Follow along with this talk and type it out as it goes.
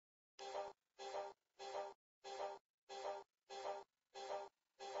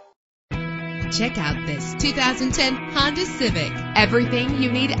Check out this 2010 Honda Civic. Everything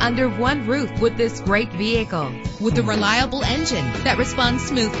you need under one roof with this great vehicle. With a reliable engine that responds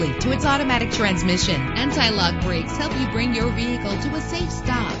smoothly to its automatic transmission. Anti-lock brakes help you bring your vehicle to a safe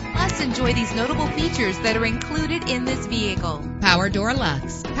stop. Plus, enjoy these notable features that are included in this vehicle: power door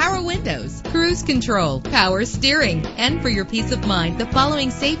locks, power windows, cruise control, power steering. And for your peace of mind, the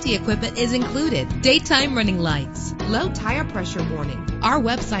following safety equipment is included: daytime running lights, low tire pressure warning. Our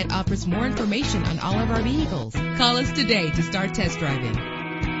website offers more information on all of our vehicles. Call us today to start test driving.